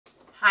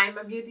Hi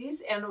my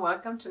beauties, and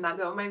welcome to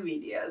another of my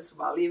videos.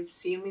 Well, you've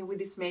seen me with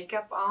this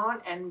makeup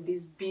on and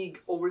this big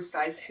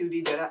oversized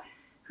hoodie that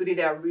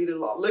I really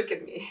love. Look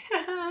at me.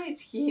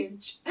 It's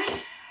huge.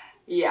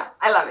 Yeah,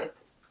 I love it.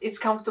 It's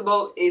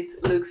comfortable,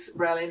 it looks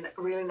really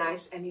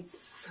nice, and it's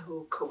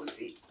so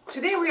cozy.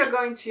 Today we are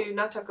going to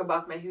not talk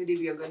about my hoodie,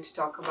 we are going to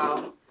talk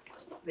about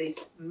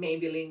this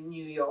Maybelline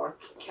New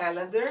York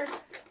calendar,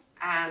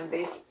 and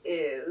this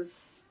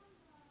is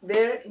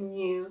their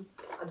new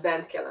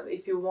advent calendar.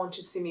 If you want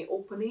to see me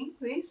opening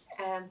this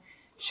and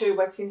show you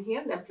what's in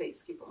here, then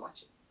please keep on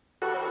watching.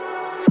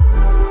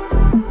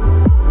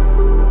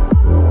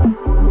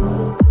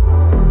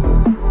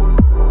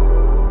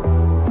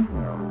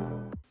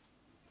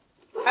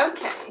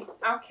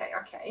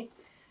 Okay.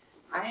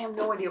 I have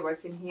no idea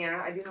what's in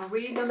here. I didn't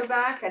read on the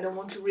back. I don't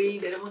want to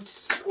read. I don't want to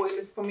spoil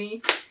it for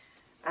me.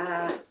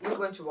 You're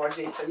going to watch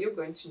this, so you're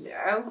going to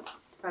know.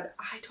 But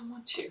I don't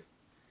want to.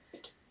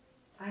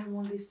 I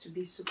want this to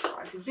be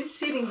surprised. It's been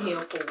sitting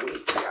here for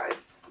weeks,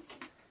 guys.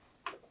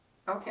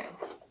 Okay,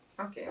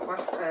 what,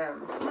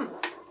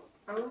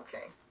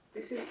 okay,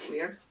 this is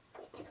weird.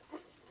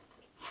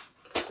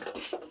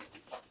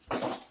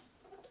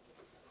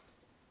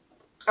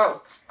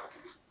 Oh,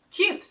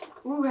 cute!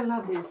 Ooh, I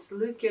love this.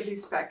 Look at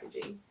this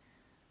packaging.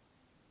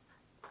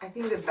 I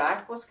think the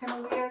back was kind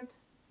of weird.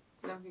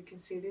 I don't know if you can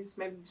see this,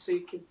 maybe so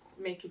you could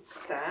make it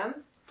stand.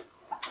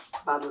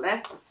 But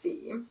let's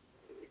see.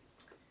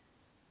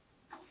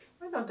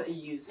 Why don't I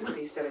use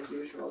this that I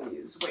usually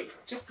use? Wait,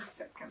 just a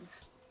second.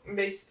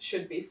 This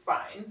should be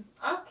fine.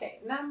 Okay,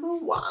 number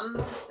one.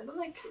 I don't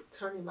like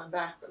turning my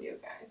back on you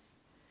guys.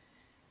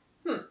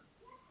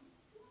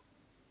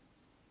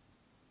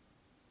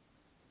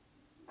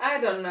 I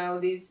don't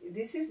know. This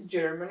is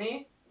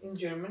Germany. In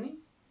Germany.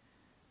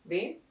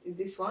 B is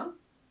this one?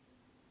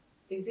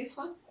 Is this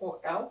one? Or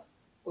L?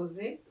 Or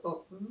Z?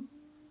 Or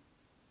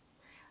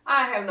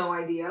I have no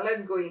idea.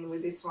 Let's go in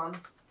with this one.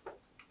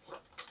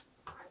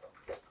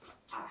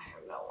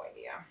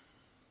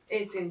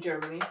 It's in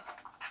Germany.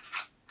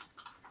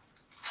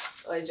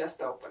 I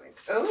just open it.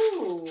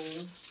 Oh,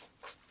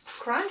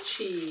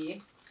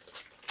 scrunchy.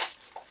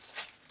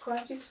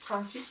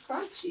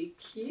 Scrunchy.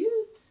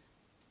 Cute.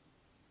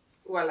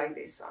 Oh, I like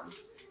this one.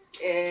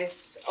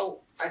 It's a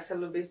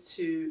little bit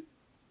too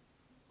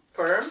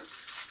firm,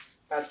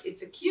 but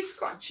it's a cute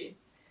scrunchy.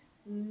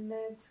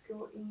 Let's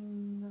go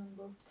in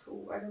number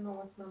 2. I don't know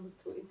what number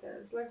 2 it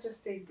is. Let's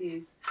just take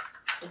this.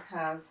 It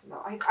has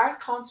no. I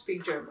can't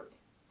speak German.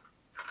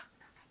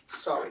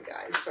 Sorry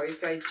guys, so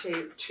if I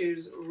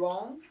choose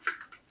wrong,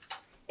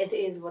 it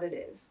is what it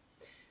is.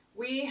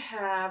 We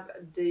have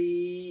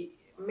the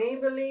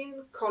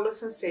Maybelline Color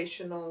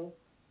Sensational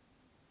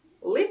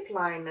Lip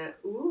Liner,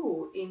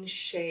 ooh, in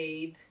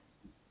shade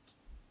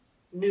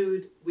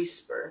Nude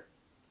Whisper.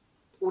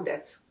 Oh,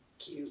 that's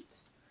cute.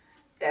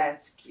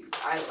 That's cute.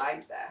 I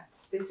like that.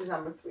 This is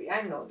number 3.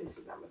 I know this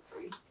is number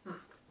 3.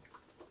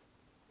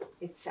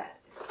 It says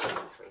it's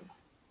number 3.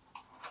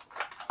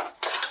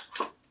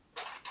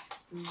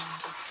 Number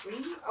 3.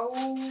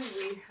 Oh,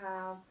 we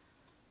have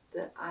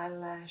the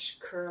eyelash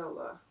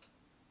curler.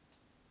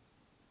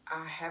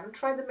 I haven't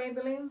tried the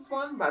Maybelline's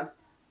one, but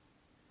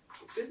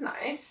this is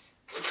nice.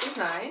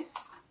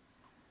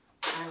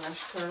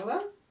 Eyelash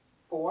curler.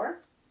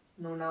 4.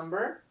 No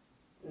number.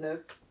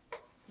 Nope.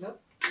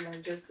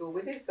 Let's just go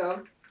with it.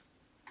 So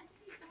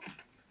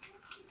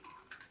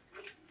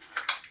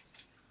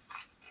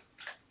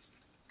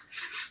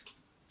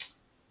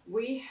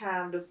we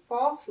have the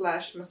False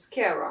Lash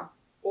Mascara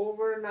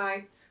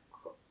Overnight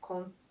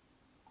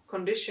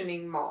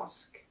Conditioning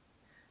Mask.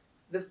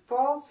 The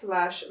False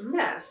Lash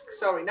Mask,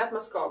 sorry, not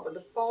mascara, but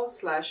the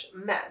False Lash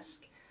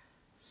Mask.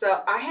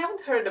 So I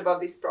haven't heard about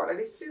this product.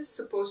 This is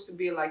supposed to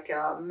be like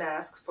a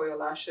mask for your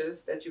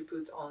lashes that you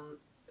put on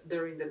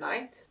during the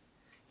night.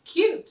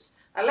 Cute.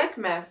 I like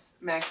Max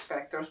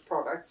Factor's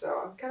products,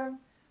 so I'm kind of,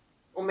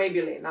 or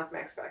Maybelline, not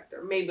Max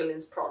Factor,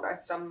 Maybelline's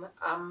products.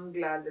 I'm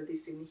glad that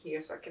it's in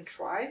here so I can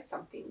try it,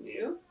 something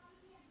new.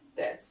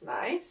 That's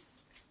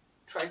nice.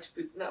 Try to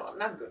put, no, I'm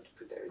not going to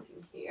put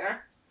everything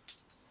here.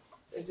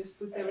 I just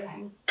put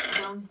everything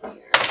down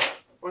here.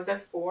 Or is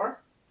that 4?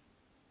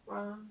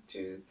 1,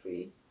 2,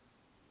 3.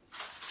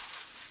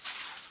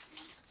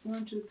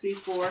 1, 2, 3,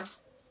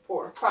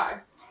 4,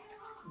 5.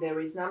 There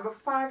is number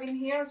 5 in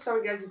here.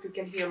 Sorry guys if you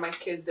can hear my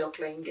kids, they're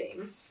playing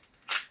games.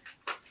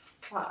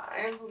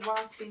 5,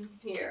 what's in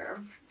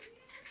here?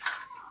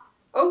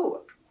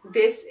 Oh,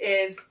 this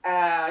is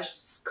a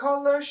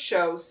Color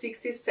Show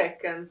 60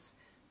 Seconds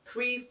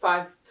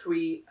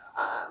 353,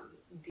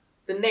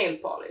 the nail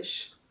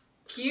polish.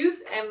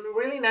 Cute and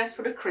really nice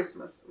for the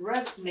Christmas.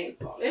 Red nail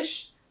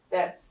polish.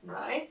 That's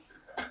nice.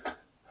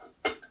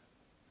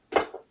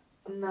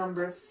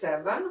 Number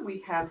 7 we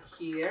have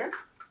here.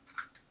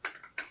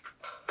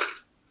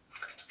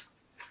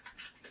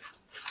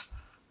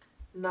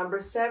 Number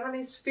 7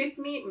 is Fit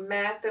Me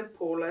Matte and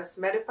Poreless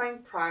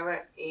Mattifying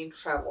Primer in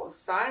travel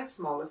size,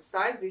 smallest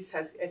size. This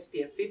has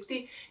SPF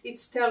 50.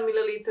 It's 10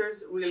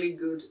 milliliters, really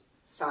good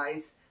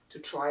size to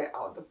try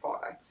out the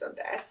product. So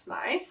that's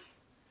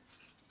nice.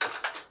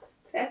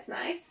 That's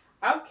nice.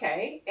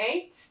 Okay,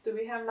 8. Do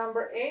we have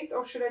number 8,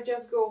 or should I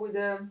just go with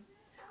the...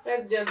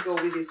 Let's just go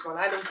with this one.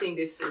 I don't think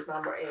this is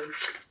number 8.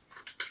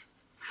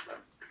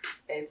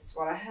 It's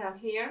what I have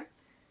here.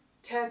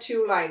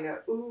 Tattoo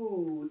liner.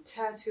 Ooh,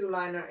 tattoo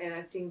liner, and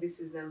I think this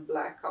is then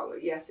black color.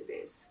 Yes, it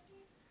is.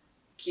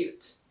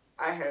 Cute.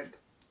 I heard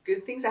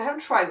good things. I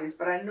haven't tried this,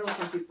 but I know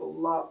some people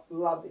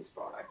love this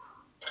product.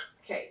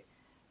 Okay,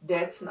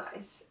 that's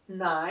nice.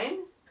 9.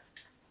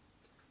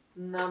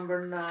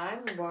 Number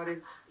 9. What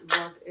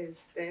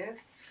is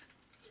this?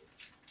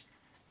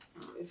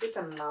 Is it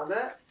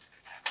another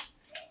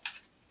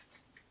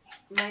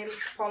nail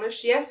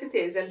polish? Yes, it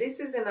is, and this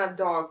is in a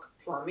dark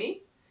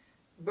plummy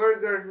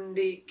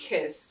burgundy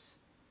kiss.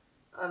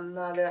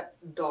 Another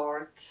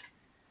dark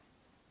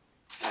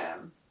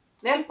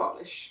nail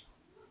polish.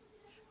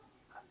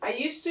 I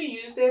used to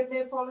use their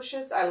nail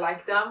polishes. I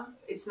like them.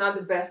 It's not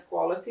the best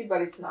quality,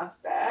 but it's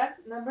not bad.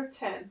 Number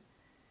 10.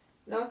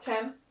 No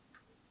 10.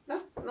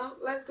 No,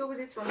 let's go with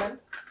this one then.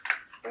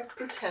 Let's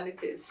pretend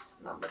it is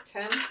number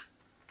 10.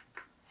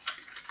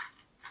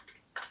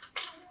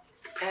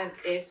 And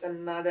it's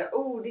another,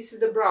 oh, this is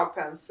the brow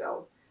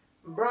pencil.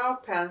 Brow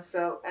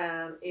pencil,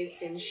 and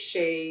it's in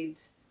shade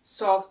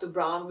soft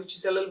brown, which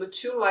is a little bit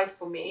too light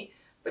for me,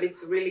 but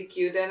it's really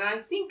cute, and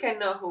I think I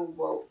know who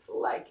will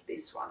like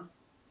this one.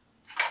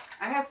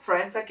 I have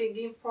friends I can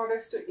give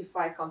products to if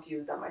I can't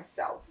use them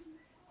myself.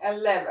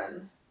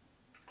 11.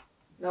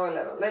 No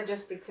 11. Let's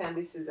just pretend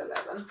this is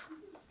 11.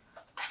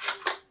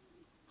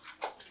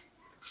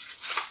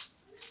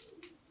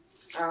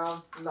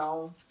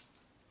 No.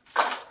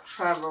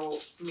 Travel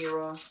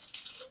mirror.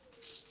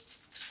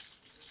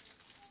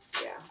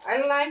 Yeah,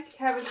 I like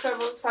having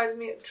travel size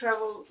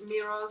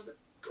mirrors,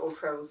 or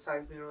travel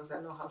size mirrors, I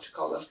don't know how to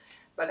call them.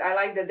 But I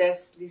like that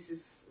this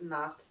is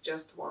not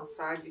just one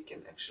side, you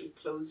can actually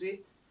close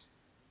it.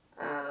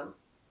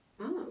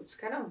 It's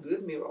kind of a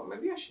good mirror,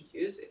 maybe I should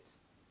use it.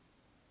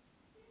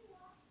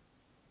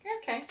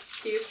 Okay,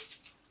 cute.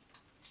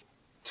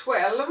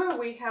 12,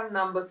 we have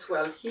number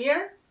 12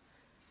 here.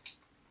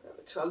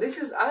 12. This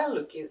is, I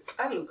look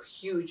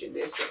huge in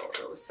this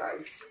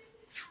size.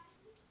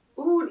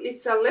 Ooh,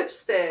 it's a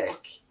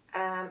lipstick,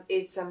 and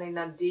it's in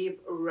a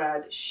deep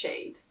red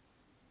shade.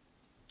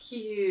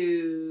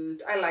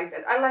 Cute. I like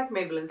that. I like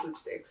Maybelline's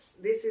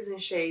lipsticks. This is in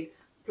shade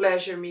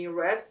Pleasure Me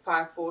Red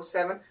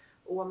 547.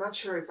 Oh, I'm not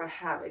sure if I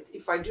have it.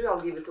 If I do, I'll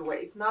give it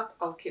away. If not,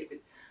 I'll keep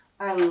it.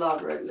 I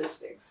love red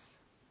lipsticks.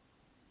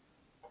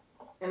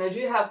 And I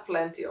do have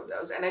plenty of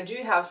those. And I do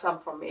have some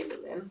from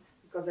Maybelline,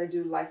 because I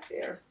do like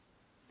their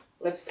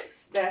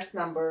lipsticks. That's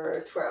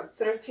number 12.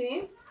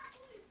 13.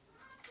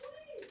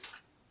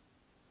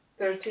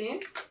 13.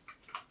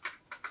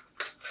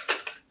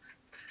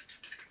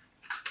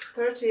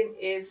 13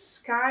 is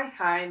Sky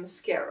High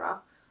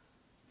Mascara.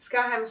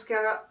 Sky High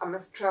Mascara, a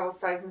travel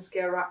size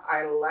mascara.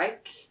 I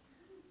like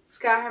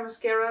Sky High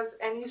Mascaras.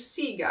 And you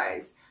see,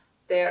 guys,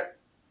 their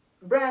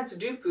brands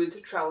do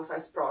put travel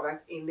size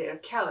products in their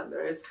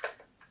calendars.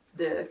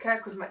 The Care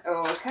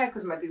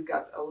Cosmetics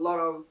got a lot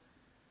of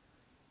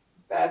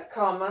bad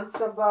comments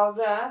about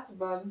that,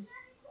 but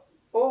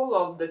all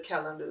of the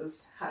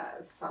calendars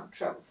has some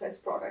travel size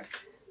products.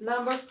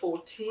 Number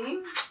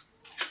 14.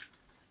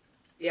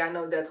 Yeah, I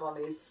know that one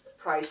is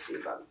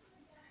pricey, but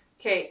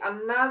okay,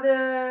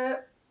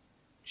 another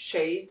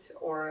shade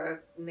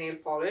or a nail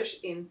polish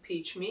in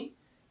Peach Me,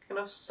 kind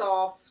of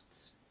soft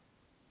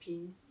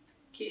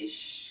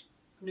pinkish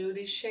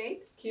nudie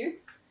shade.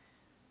 Cute.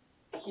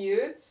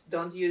 Cute.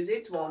 Don't use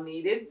it, won't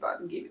need it,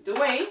 but give it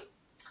away.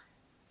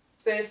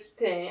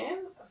 15.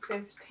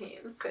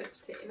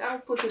 I'll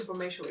put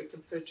information where you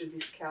can purchase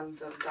this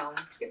calendar down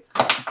here.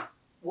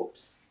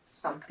 Whoops,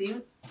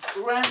 something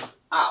ran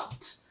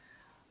out.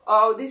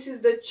 Oh, this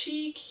is the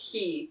Cheek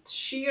Heat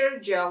Sheer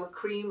Gel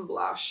Cream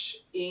Blush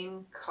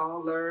in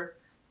color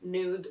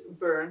Nude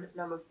Burn,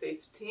 number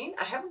 15.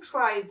 I haven't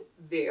tried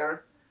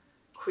their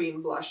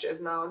cream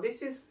blushes. Now,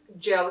 this is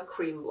Gel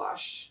Cream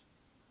Blush.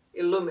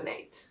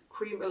 Illuminate.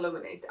 Cream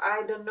Illuminate.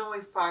 I don't know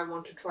if I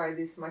want to try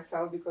this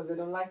myself, because I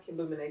don't like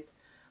Illuminate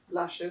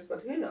blushes,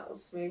 but who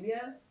knows, maybe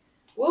I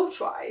will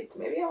try it.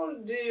 Maybe I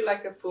will do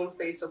like a full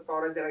face of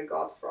product that I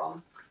got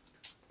from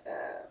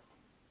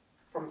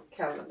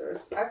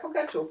calendars. I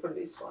forgot to open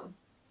this one.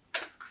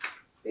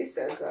 This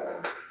has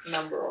a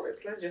number of it.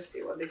 Let's just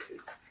see what this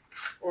is,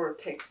 or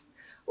text.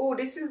 Oh,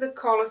 this is the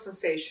Color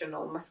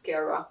Sensational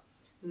Mascara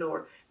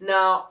Noor.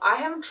 Now, I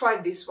haven't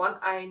tried this one.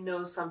 I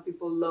know some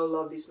people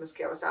love this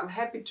mascara, so I'm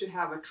happy to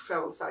have a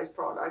travel size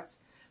product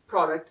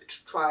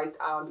to try it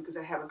out, because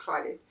I haven't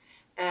tried it.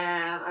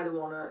 And I don't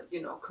want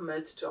to,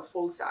 commit to a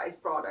full-size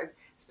product,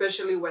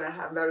 especially when I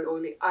have very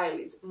oily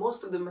eyelids.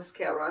 Most of the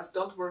mascaras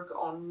don't work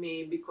on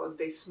me because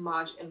they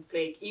smudge and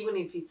flake, even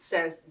if it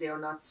says they are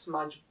not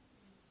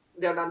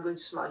going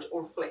to smudge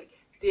or flake.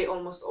 They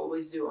almost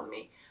always do on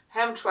me. I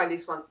haven't tried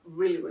this one,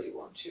 really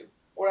want to.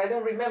 Or I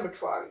don't remember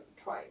trying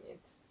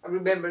it. I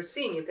remember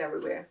seeing it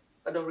everywhere,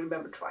 I don't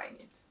remember trying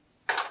it.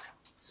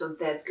 So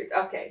that's good.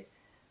 Okay,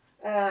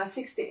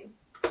 16.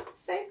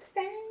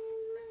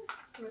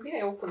 Maybe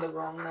I opened the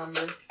wrong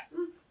number.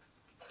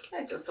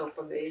 I just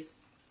opened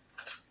this.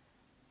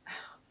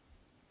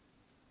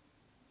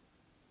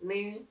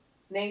 Nail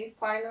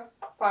file.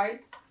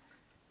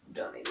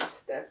 Don't need it.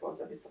 That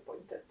was a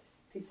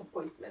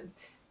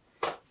disappointment.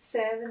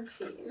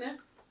 17.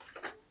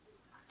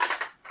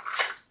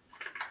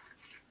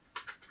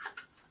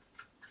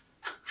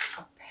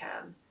 A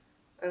pen.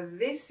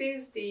 This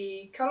is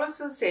the Color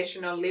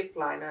Sensational lip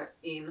liner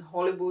in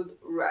Hollywood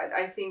Red.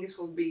 I think this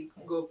will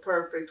go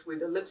perfect with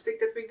the lipstick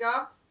that we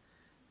got.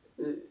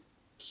 Ooh,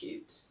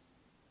 cute.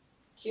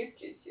 Cute.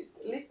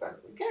 Lip balm.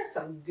 We got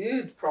some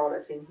good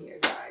products in here,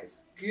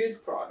 guys.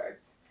 Good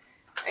products.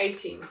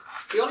 18.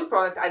 The only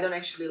product I don't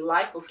actually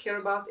like or care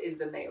about is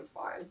the nail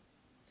file.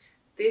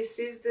 This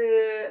is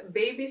the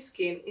Baby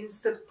Skin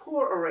Instant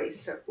Pore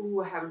Eraser.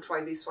 Ooh, I haven't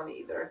tried this one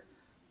either.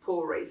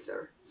 Pore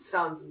Eraser.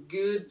 Sounds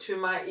good to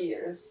my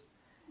ears.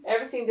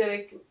 Everything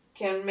that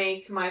can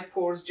make my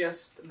pores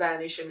just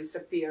vanish and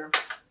disappear.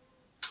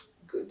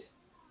 Good.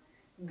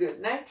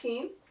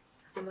 19.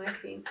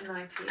 19.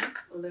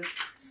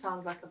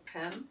 Sounds like a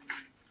pen.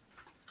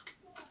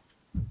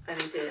 And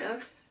it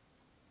is.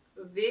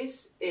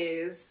 This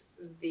is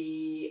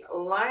the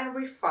Line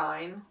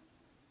Refine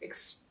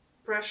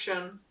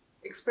Expression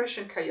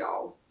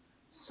Kajal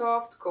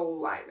Soft Gold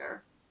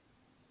Liner.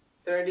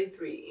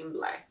 33 in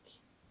black.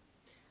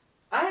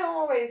 I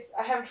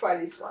haven't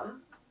tried this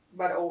one,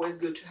 but always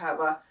good to have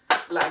a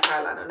black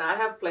eyeliner. Now I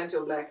have plenty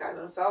of black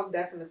eyeliner, so I'll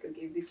definitely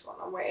give this one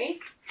away.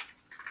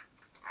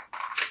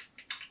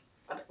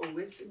 But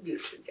always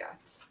good to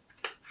get.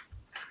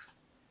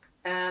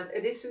 And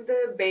this is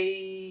the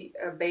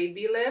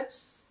Baby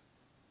Lips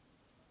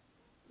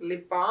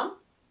lip balm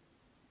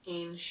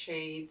in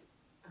shade,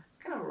 it's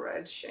kind of a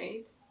red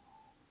shade.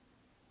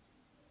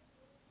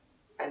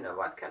 I don't know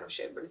what kind of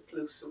shade, but it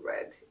looks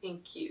red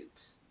and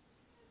cute.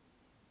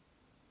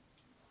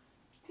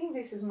 I think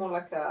this is more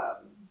like a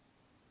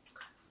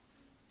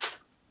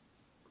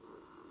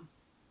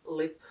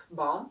lip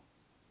balm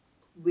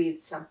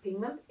with some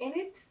pigment in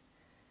it.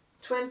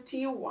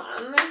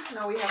 21.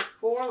 Now we have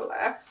 4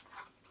 left.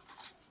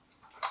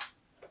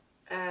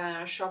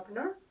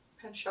 Sharpener,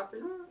 pen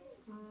sharpener.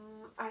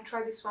 I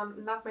tried this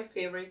one, not my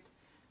favorite.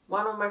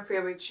 One of my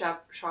favorite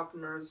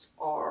sharpeners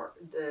are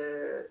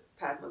the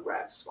Pat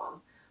McGrath's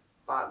one,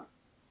 but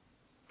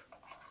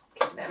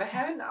can never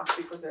have enough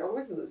because I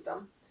always lose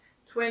them.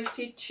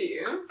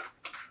 22.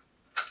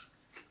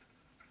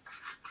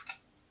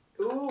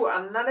 Ooh,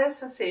 another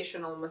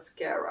sensational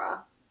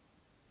mascara.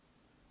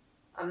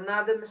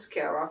 Another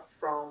mascara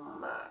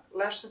from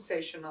Lash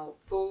Sensational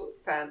Full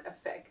Fan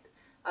Effect.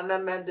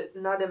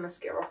 Another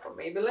mascara from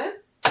Maybelline.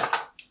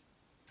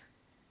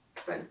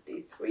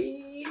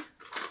 23.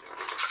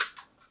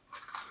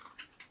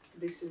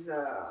 This is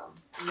a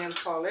nail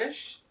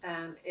polish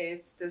and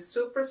it's the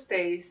Super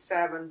Stay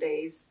 7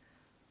 Days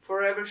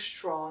Forever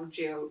Strong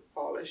Gel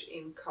Polish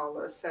in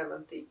color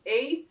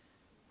 78.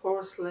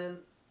 Porcelain,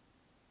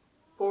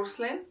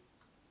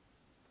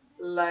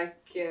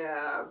 like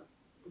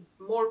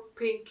more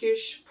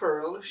pinkish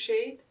pearl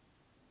shade.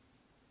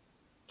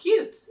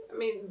 Cute. I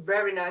mean,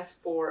 very nice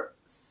for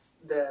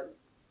the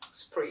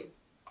spring.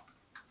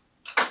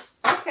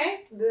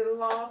 Okay, the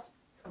last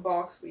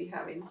box we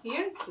have in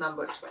here, it's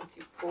number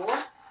 24.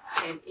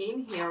 And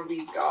in here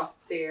we got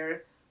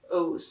their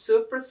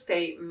Super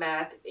Stay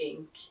Matte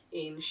Ink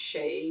in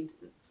shade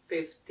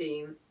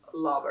 15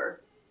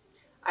 Lover.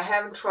 I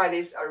haven't tried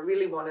this. I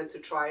really wanted to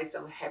try it.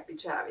 I'm happy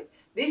to have it.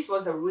 This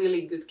was a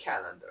really good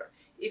calendar.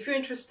 If you're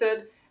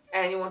interested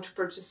and you want to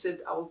purchase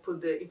it, I will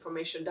put the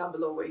information down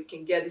below where you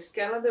can get this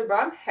calendar. But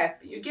I'm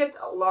happy. You get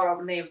a lot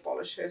of nail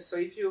polishes. So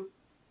if you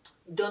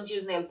don't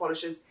use nail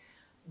polishes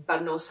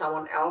but know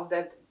someone else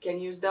that can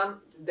use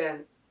them,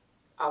 then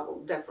I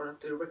will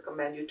definitely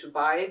recommend you to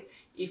buy it.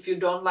 If you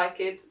don't like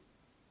it,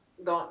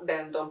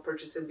 don't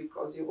purchase it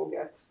because you will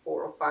get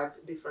 4 or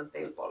 5 different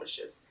nail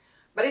polishes.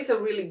 But it's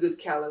a really good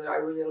calendar. I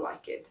really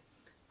like it.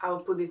 I will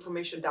put the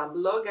information down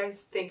below.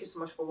 Guys, thank you so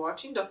much for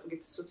watching. Don't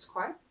forget to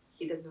subscribe,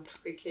 hit that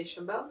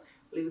notification bell,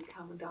 leave a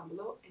comment down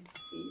below, and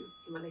see you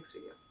in my next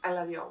video. I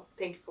love you all.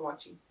 Thank you for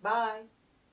watching. Bye.